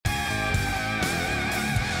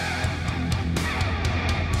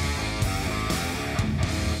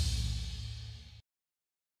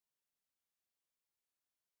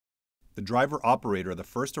The driver-operator of the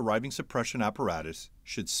first arriving suppression apparatus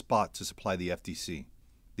should spot to supply the FDC.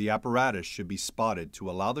 The apparatus should be spotted to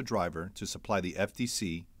allow the driver to supply the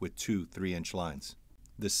FDC with two 3-inch lines.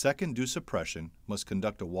 The second due suppression must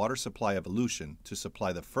conduct a water supply evolution to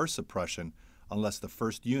supply the first suppression unless the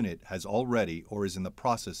first unit has already or is in the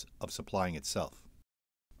process of supplying itself.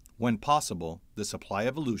 When possible, the supply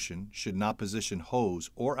evolution should not position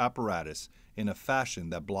hose or apparatus in a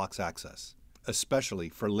fashion that blocks access, especially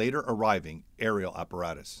for later arriving aerial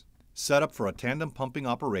apparatus. Set up for a tandem pumping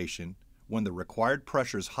operation when the required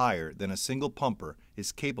pressure is higher than a single pumper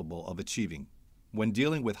is capable of achieving. When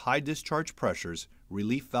dealing with high discharge pressures,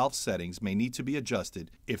 relief valve settings may need to be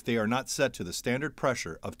adjusted if they are not set to the standard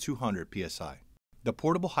pressure of 200 psi. The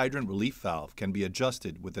portable hydrant relief valve can be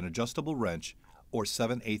adjusted with an adjustable wrench or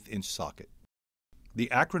 7/8 inch socket.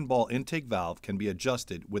 The Akron ball intake valve can be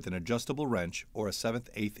adjusted with an adjustable wrench or a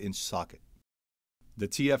 7/8 inch socket. The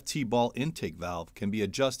TFT ball intake valve can be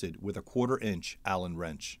adjusted with a 1/4 inch Allen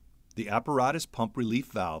wrench. The apparatus pump relief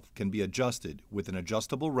valve can be adjusted with an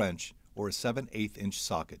adjustable wrench or a 7/8 inch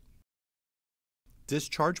socket.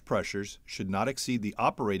 Discharge pressures should not exceed the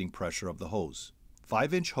operating pressure of the hose.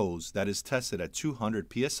 5-inch hose that is tested at 200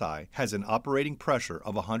 psi has an operating pressure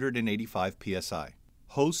of 185 psi.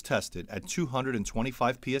 Hose tested at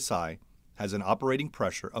 225 psi has an operating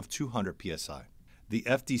pressure of 200 psi. The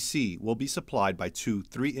FDC will be supplied by two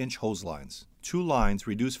 3-inch hose lines. Two lines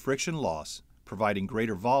reduce friction loss, providing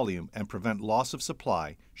greater volume and prevent loss of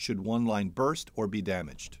supply should one line burst or be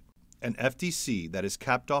damaged. An FDC that is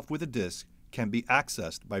capped off with a disc can be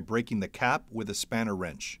accessed by breaking the cap with a spanner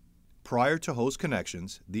wrench. Prior to hose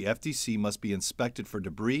connections, the FDC must be inspected for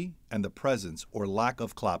debris and the presence or lack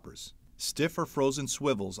of clappers. Stiff or frozen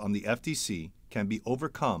swivels on the FDC can be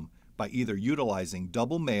overcome by either utilizing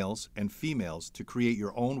double males and females to create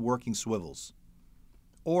your own working swivels,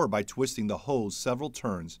 or by twisting the hose several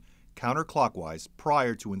turns counterclockwise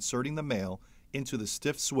prior to inserting the male into the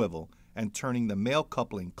stiff swivel and turning the male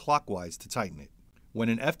coupling clockwise to tighten it. When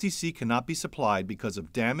an FDC cannot be supplied because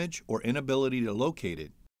of damage or inability to locate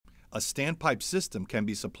it, a standpipe system can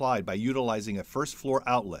be supplied by utilizing a first floor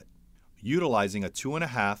outlet. Utilizing a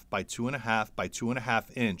 2.5 by 2.5 by 2.5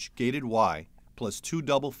 inch gated Y plus two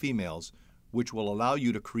double females, which will allow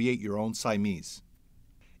you to create your own Siamese.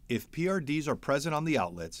 If PRDs are present on the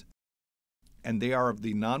outlets, and they are of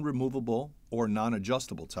the non-removable or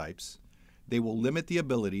non-adjustable types, they will limit the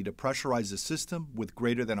ability to pressurize the system with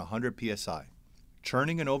greater than 100 psi.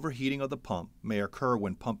 Churning and overheating of the pump may occur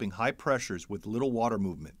when pumping high pressures with little water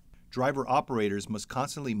movement. Driver operators must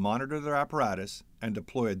constantly monitor their apparatus and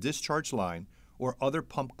deploy a discharge line or other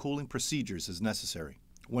pump cooling procedures as necessary.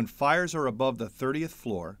 When fires are above the 30th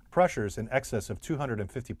floor, pressures in excess of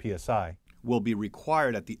 250 psi will be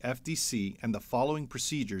required at the FDC, and the following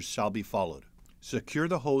procedures shall be followed. Secure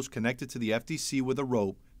the hose connected to the FDC with a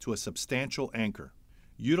rope to a substantial anchor.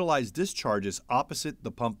 Utilize discharges opposite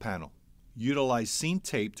the pump panel. Utilize seam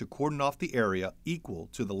tape to cordon off the area equal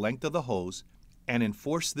to the length of the hose and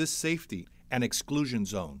enforce this safety and exclusion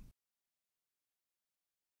zone.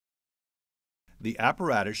 The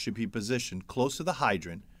apparatus should be positioned close to the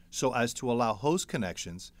hydrant so as to allow hose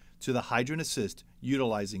connections to the hydrant assist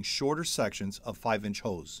utilizing shorter sections of 5-inch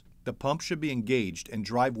hose. The pump should be engaged and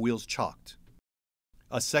drive wheels chalked.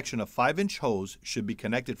 A section of 5-inch hose should be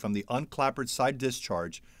connected from the unclappered side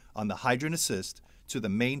discharge on the hydrant assist to the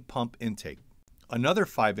main pump intake. Another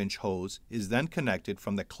 5-inch hose is then connected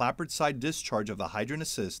from the clappered side discharge of the hydrant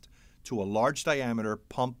assist to a large diameter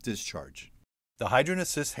pump discharge. The hydrant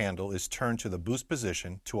assist handle is turned to the boost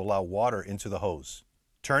position to allow water into the hose.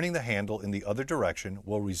 Turning the handle in the other direction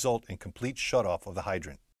will result in complete shutoff of the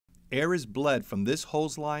hydrant. Air is bled from this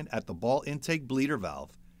hose line at the ball intake bleeder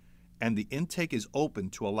valve, and the intake is open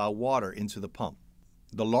to allow water into the pump.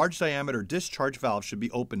 The large diameter discharge valve should be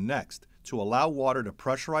opened next to allow water to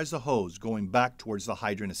pressurize the hose going back towards the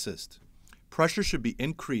hydrant assist. Pressure should be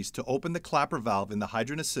increased to open the clapper valve in the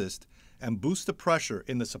hydrant assist and boost the pressure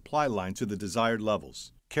in the supply line to the desired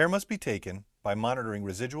levels. Care must be taken by monitoring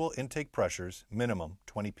residual intake pressures, minimum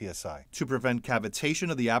 20 psi, to prevent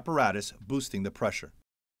cavitation of the apparatus, boosting the pressure.